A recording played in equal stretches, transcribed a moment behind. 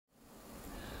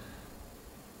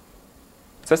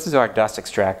So this is our Dust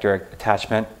Xtractor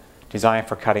attachment designed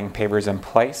for cutting pavers in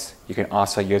place. You can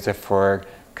also use it for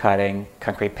cutting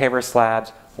concrete paver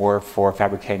slabs or for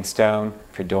fabricating stone.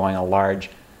 If you're doing a large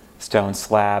stone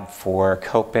slab for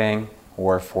coping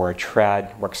or for a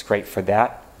tread, works great for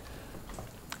that.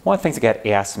 One of the things I get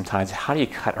asked sometimes is how do you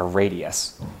cut a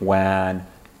radius when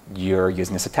you're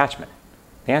using this attachment?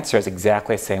 The answer is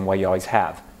exactly the same way you always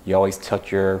have. You always tilt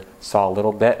your saw a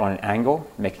little bit on an angle,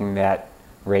 making that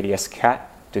radius cut.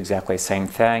 Do exactly the same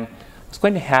thing. What's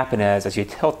going to happen is as you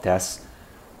tilt this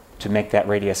to make that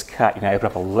radius cut, you're going to open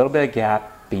up a little bit of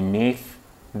gap beneath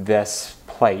this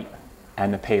plate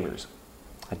and the pavers.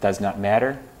 It does not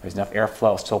matter. There's enough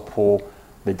airflow. It'll still pull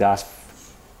the dust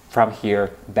from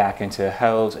here back into the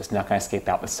hose. It's not going to escape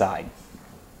out the side.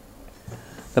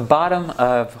 The bottom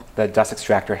of the Dust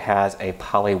Xtractor has a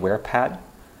poly wear pad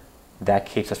that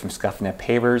keeps us from scuffing the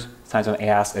pavers. Sometimes when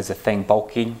asked, is the thing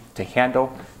bulky to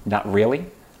handle? Not really.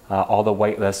 All the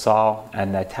weight of the saw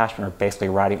and the attachment are basically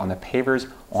riding on the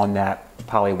pavers on that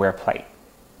poly wear plate.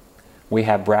 We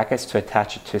have brackets to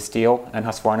attach it to Stihl and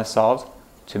Husqvarna saws,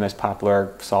 two most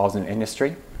popular saws in the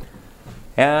industry.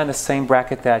 And the same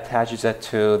bracket that attaches it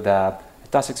to the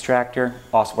Dust Xtractor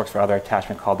also works for other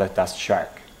attachment called the Dust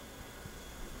Shark.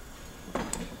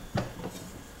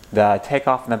 The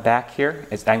takeoff in the back here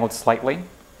is angled slightly,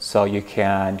 so you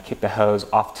can keep the hose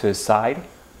off to the side,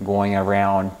 going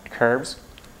around curves.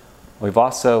 We've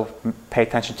also paid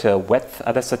attention to the width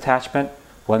of this attachment.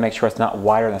 We want to make sure it's not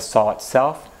wider than the saw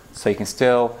itself, so you can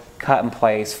still cut in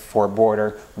place for a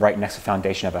border right next to the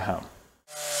foundation of a home.